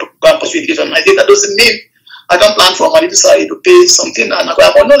to abroad to go and pursue education. I think that doesn't mean I can plan for money to pay something and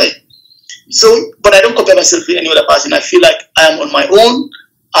acquire more knowledge. So, but I don't compare myself with any other person. I feel like I am on my own.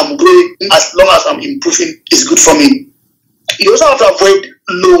 I'm growing. As long as I'm improving, it's good for me. You also have to avoid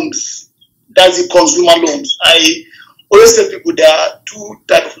loans. That's the consumer loans. I always tell people there are two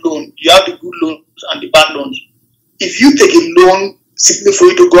types of loans. You have the good loans and the bad loans. If you take a loan simply for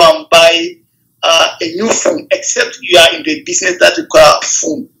you to go and buy a new phone, except you are into a business that requires a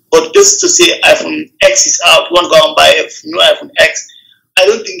phone, but just to say iPhone X is out, you want to go and buy a new iPhone X, I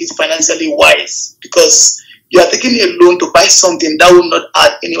don't think it's financially wise, because you are taking a loan to buy something that will not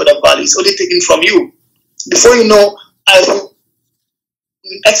add any other value. It's only taken from you. Before you know, iPhone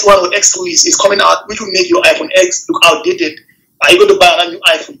X1 or X2 is coming out, which will make your iPhone X look outdated. Are you going to buy another new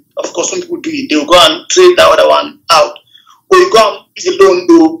iPhone? Of course, some people do it. They will go and trade that other one out. Or you go and use a loan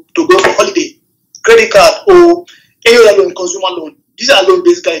to go for holiday, credit card, or any other loan, consumer loan. These are loans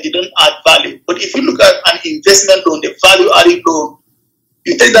basically, they don't add value. But if you look at an investment loan, the value added loan,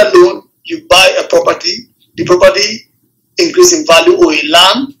 you take that loan, you buy a property, the property increase in value, or a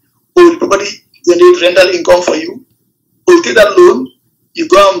land, or the property generate rental income for you. Or you take that loan, you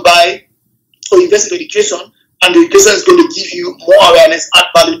go and buy or invest in education, and the education is going to give you more awareness, add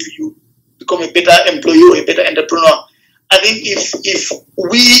value to you, become a better employee or a better entrepreneur. I think if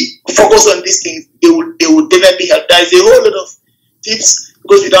we focus on these things, they will definitely help. There is a whole lot of tips,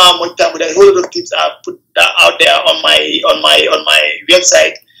 because we don't have much time, but there's a whole lot of tips I put out there on my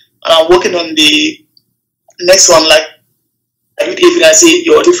website, and I'm working on the next one. Like if I say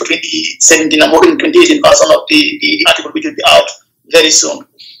you're due for 2017, I'm working on 2018 version of the article, which will be out very soon.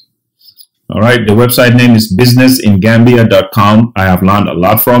 All right, the website name is businessingambia.com. I have learned a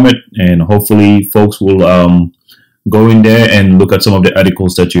lot from it, and hopefully folks will go in there and look at some of the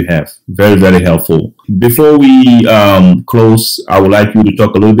articles that you have. Very, very helpful. Before we close, I would like you to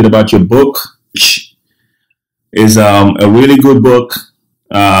talk a little bit about your book, which is a really good book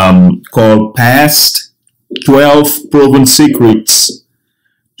called Past 12 Proven Secrets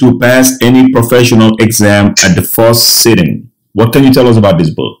to Pass Any Professional Exam at the First Sitting. What can you tell us about this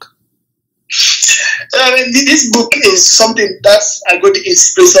book? I mean, this book is something that I got the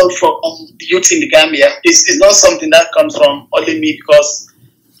inspiration from the youth in the Gambia. It's not something that comes from only me, because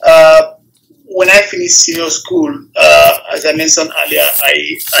when I finished senior school, as I mentioned earlier,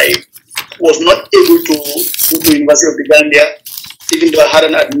 I was not able to go to the University of the Gambia, even though I had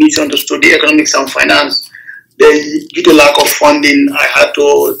an admission to study economics and finance. Then, due to lack of funding, I had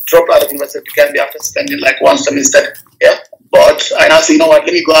to drop out of the University of the Gambia after spending like one semester. Yeah. But I now say, you know what,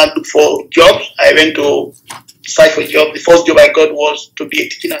 let me go and look for jobs. I went to search for a job. The first job I got was to be a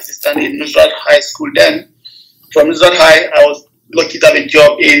teaching assistant in Nusrat High School then. From Nusrat High, I was lucky to have a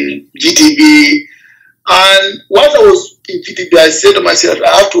job in GTB. And once I was in GTB, I said to myself,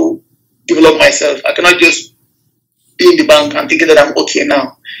 I have to develop myself. I cannot just be in the bank and thinking that I'm okay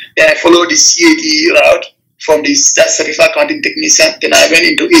now. Then I followed the CAD route from the Certified Accounting Technician. Then I went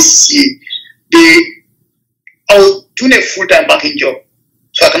into ACCA. I was doing a full-time banking job,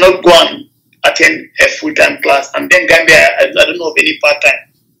 so I cannot go and attend a full-time class. And then Gambia, I don't know of any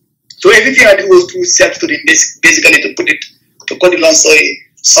part-time. So everything I did was through self-study, basically to cut the long story.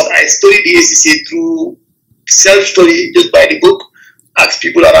 So I studied the ACCA through self-study, just by the book, ask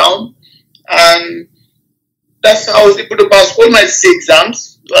people around, and that's how I was able to pass all my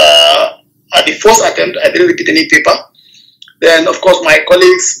exams. At the first attempt, I didn't repeat any paper. Then, of course, my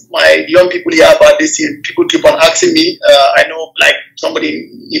colleagues, my young people here about this, people keep on asking me. I know, like somebody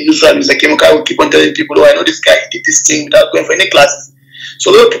in Israel, Mr. Kemuka, will keep on telling people, oh, I know this guy did this thing without going for any classes.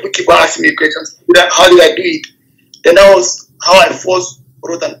 So a lot of people keep on asking me questions. How did I do it? Then that was how I first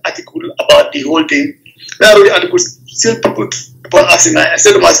wrote an article about the whole thing. When I wrote the article, still people keep on asking me. I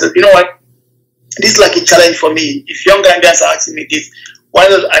said to myself, you know what? This is like a challenge for me. If young Gambians are asking me this, why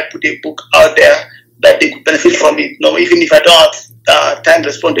don't I put a book out there that they could benefit from it? No, even if I don't have time to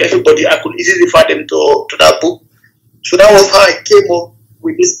respond to everybody, I could easily refer them to that book. So that was how I came up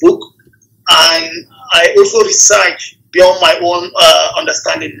with this book. And I also researched beyond my own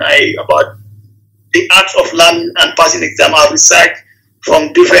understanding about the arts of learning and passing exam. I've researched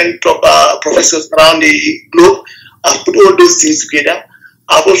from different professors around the globe. I've put all those things together.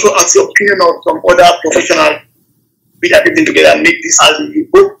 I've also asked the opinion of some other professionals which have been together and make this as a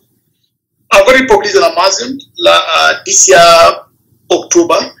book. I've got it published on Amazon this year,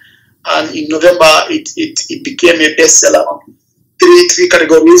 October, and in November it became a bestseller on three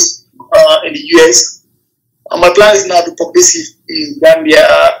categories in the US. And my plan is now to publish it in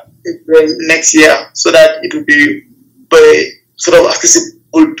Gambia next year so that it will be very sort of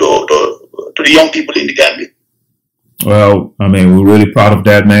accessible to the young people in the Gambia. Well, I mean, we're really proud of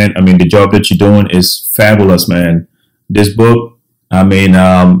that, man. I mean, the job that you're doing is fabulous, man. This book, I mean,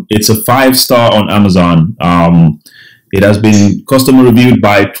 it's a 5-star on Amazon. It has been customer reviewed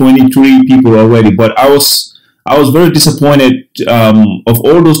by 23 people already, but I was very disappointed. Of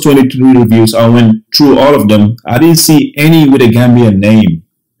all those 23 reviews, I went through all of them. I didn't see any with a Gambian name.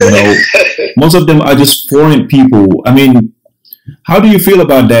 You know, most of them are just foreign people. I mean, how do you feel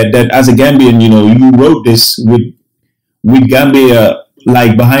about that? That as a Gambian, you know, you wrote this with Gambia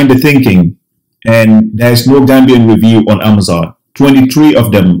like behind the thinking, and there's no Gambian review on Amazon. 23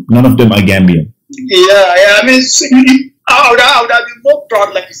 of them, none of them are Gambian. Yeah. I mean, so I would have been more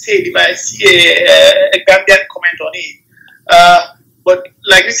proud, like you said, if I see a Gambian comment on it. But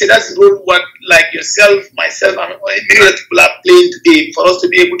like you said, that's what like yourself, myself, and many other people are playing today for us to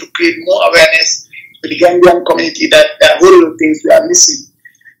be able to create more awareness to the Gambian community that there are a whole lot of things we are missing.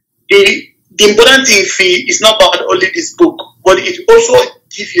 The important thing, Fee, is not about only this book, but it also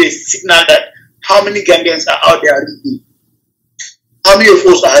gives you a signal that how many Gambians are out there reading. How many of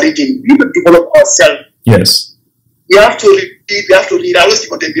us are reading? We need to develop ourselves. Yes. We have to read. We have to read. I always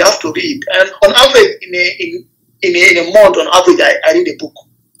keep on saying we have to read. And on average, in a month, on average, I read a book.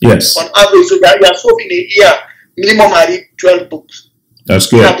 Yes. On average, so you are so in a year, minimum I read 12 books. That's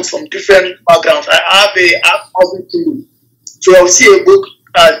good. Books from different backgrounds. I have a Kindle. So I'll see a book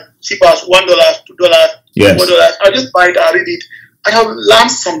cheap as $1, $2, yes. $4. I'll just buy it, I'll read it. I have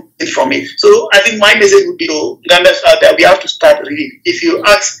learned something from it. So I think my message would be to Gambians out there, we have to start reading. If you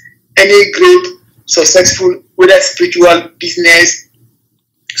ask any great, successful, whether spiritual, business,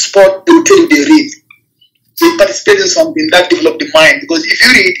 sport, they will tell you they read. They participate in something that develops the mind. Because if you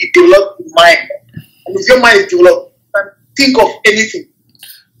read, it develops the mind. And if your mind is developed, you can think of anything.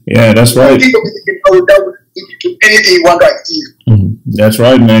 Yeah, that's right. Think of anything you want to achieve. Mm-hmm. That's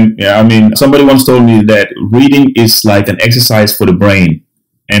right, man. Yeah, I mean, somebody once told me that reading is like an exercise for the brain.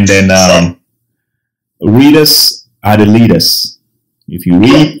 And then readers are the leaders. If you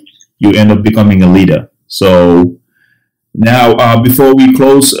read, you end up becoming a leader. So now, before we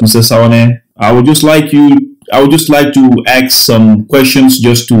close, Mr. Sawaneh, I would just like to ask some questions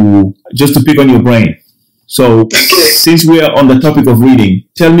just to pick on your brain. So, since we are on the topic of reading,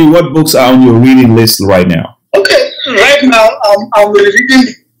 tell me what books are on your reading list right now. Okay, right now I'm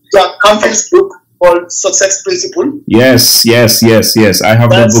reading the accountant's book called Success Principle. Yes. I have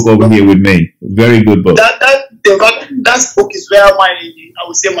that book over here with me. Very good book. That book is where I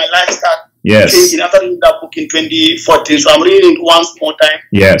would say my life started changing after reading that book in 2014. So I'm reading it once more time.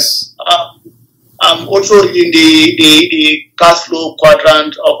 Yes. I'm also reading the cash flow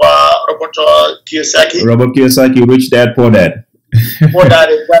quadrant of Robert Kiyosaki. Robert Kiyosaki, Rich Dad, Poor Dad. For that,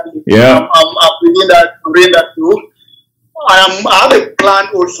 exactly. Yeah. I'm reading that. I'm reading that too. I have a plan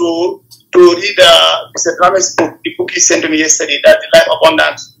also to read Mr. Drame's book. The book he sent to me yesterday. That's The Life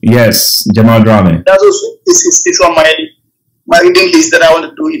Abundance. Yes, Jamal Drame. That's also is on my reading list that I want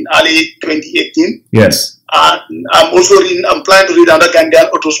to do in early 2018. Yes. I'm also reading. I'm planning to read another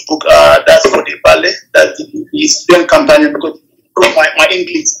Gambian author's book. That's for the ballet. That's the student companion because my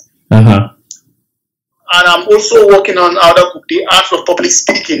English. And I'm also working on other book, The Art of Public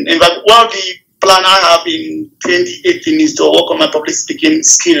Speaking. In fact, one of the plan I have in 2018 is to work on my public speaking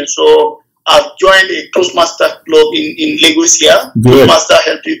skills. So I've joined a Toastmaster club in Lagos here. Good. Toastmaster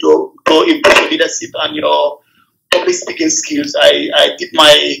help you to improve your leadership and your public speaking skills. I did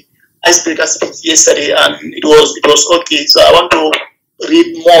my icebreaker speech yesterday and it was okay. So I want to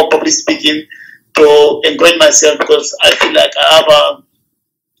read more public speaking to encourage myself because I feel like I have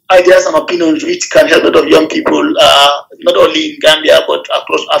ideas and opinions which can help a lot of young people, not only in Gambia but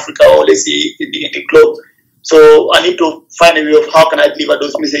across Africa or let's say in the globe. So I need to find a way of how can I deliver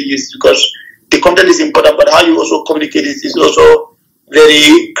those messages because the content is important, but how you also communicate it is also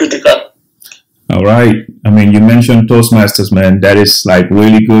very critical. All right. I mean, you mentioned Toastmasters, man. That is like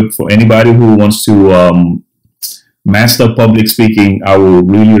really good for anybody who wants to master public speaking. I will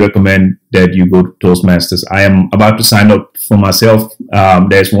really recommend that you go to Toastmasters. I am about to sign up for myself.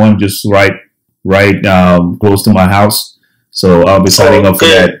 There's one just right close to my house, so I'll be signing up for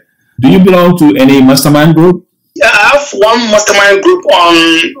that. Do you belong to any mastermind group? Yeah, I have one mastermind group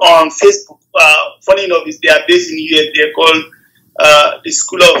on Facebook. Funny enough, they are based in US. They're called the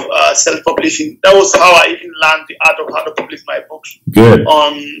School of Self-Publishing. That was how I even learned the art of how to publish my books. Good.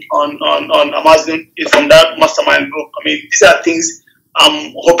 On Amazon. It's from that mastermind group. I mean, these are things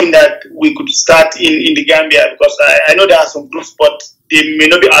I'm hoping that we could start in the Gambia because I know there are some groups, but they may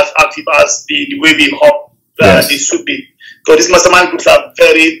not be as active as the way we hope they should be. So these mastermind groups are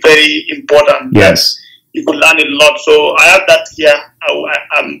very, very important. Yes. You could learn a lot. So I have that here.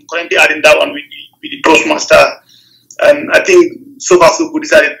 I'm currently adding that one with the Toastmaster. And I think so far so good.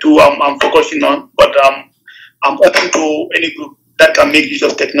 These are the two I'm focusing on. But I'm open to any group that can make use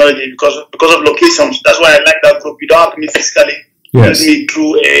of technology because of locations. That's why I like that group. You don't have to meet physically. Yes. You meet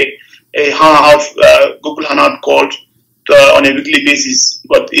through a Hangout, Google Hangout call on a weekly basis.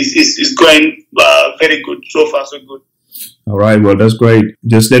 But it's going very good. So far so good. All right, well, that's great.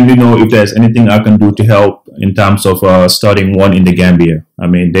 Just let me know if there's anything I can do to help in terms of starting one in the Gambia. I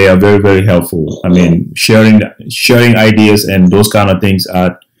mean, they are very, very helpful. I mean, sharing ideas and those kind of things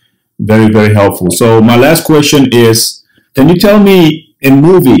are very, very helpful. So my last question is, can you tell me a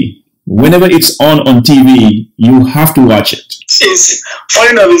movie, whenever it's on TV, you have to watch it? It's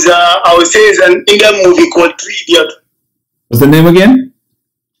funny enough, I would say it's an Indian movie called Three Idiots. What's the name again?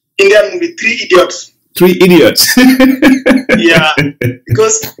 Indian movie, Three Idiots. Three Idiots. Yeah,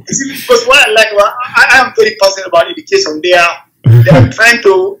 because what I like about I am very passionate about education. They are trying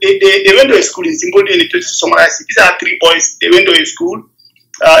to they went to a school in Zimbabwe and to summarize it. These are three boys. They went to a school,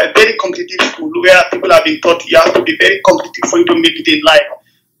 a very competitive school where people have been taught you have to be very competitive for you to make it in life.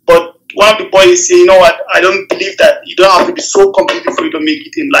 But one of the boys say, you know what? I don't believe that. You don't have to be so competitive for you to make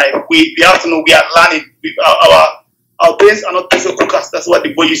it in life. We have to know we are learning. Our brains are not pressure cookers. That's what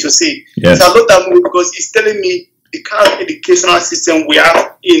the boy used to say. Yes. So I love that movie because it's telling me the kind of educational system we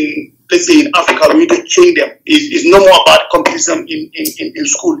have in, let's say, in Africa. We need to change them. It's no more about competition in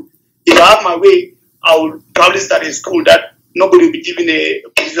school. If I have my way, I will probably start a school that nobody will be given a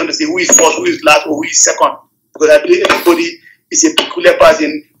position to say who is first, who is last, or who is second. Because I believe everybody is a peculiar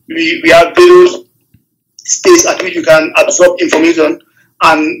person. We have various space at which you can absorb information.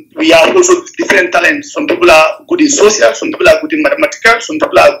 And we have also different talents. Some people are good in social, some people are good in mathematics, some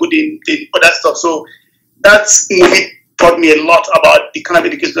people are good in other stuff. So that movie taught me a lot about the kind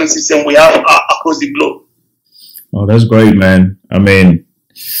of education system we have across the globe. Oh, that's great, man. I mean,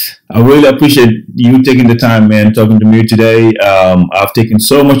 I really appreciate you taking the time, man, talking to me today. I've taken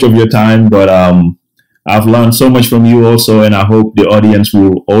so much of your time, but I've learned so much from you also, and I hope the audience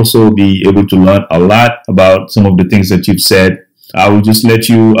will also be able to learn a lot about some of the things that you've said. I will just let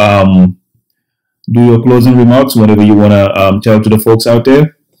you do your closing remarks, whatever you want to tell to the folks out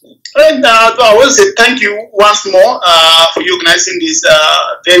there. And I want to say thank you once more for you organizing this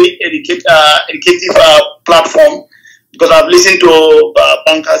very educative platform, because I've listened to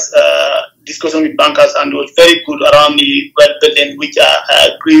bankers, discussion with bankers, and it was very good around the wealth building, which I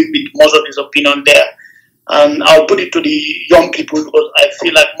agree with most of his opinion there. And I'll put it to the young people because I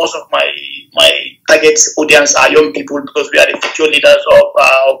feel like most of my target audience are young people because we are the future leaders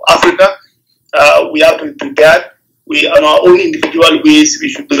of Africa. prepared. We, on our own individual ways, we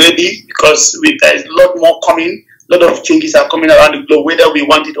should be ready because there is a lot more coming. A lot of changes are coming around the globe, whether we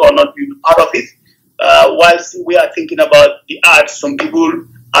want it or not, we'll be part of it. Whilst we are thinking about the arts, some people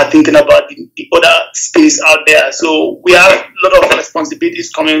are thinking about the other space out there. So we have a lot of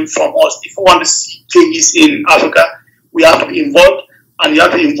responsibilities coming from us. If we want to see changes in Africa, we have to be involved, and we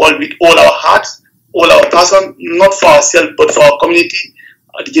have to be involved with all our hearts, all our passion, not for ourselves, but for our community,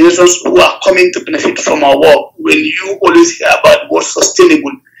 the generations who are coming to benefit from our work. When you always hear about what's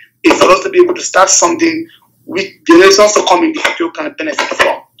sustainable, it's for us to be able to start something which generations to come in the future can benefit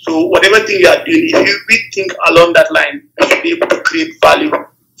from. So whatever thing you are doing, if we think along that line, we should be able to create value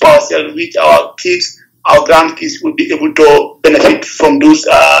for ourselves, which our kids, our grandkids will be able to benefit from those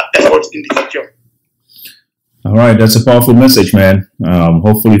efforts in the future. All right, that's a powerful message, man.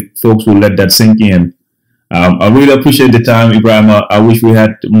 Hopefully folks will let that sink in. I really appreciate the time, Ebrima. I wish we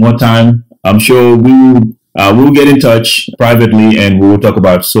had more time. I'm sure we'll get in touch privately and we will talk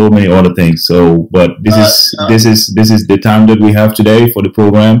about so many other things. So, but this is the time that we have today for the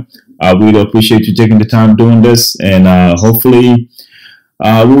program. I really appreciate you taking the time doing this, and hopefully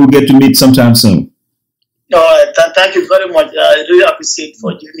we will get to meet sometime soon. Thank you very much. I really appreciate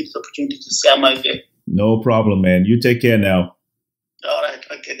for giving me this opportunity to share my game. No problem, man. You take care now. All right.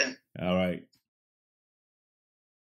 Okay then. All right.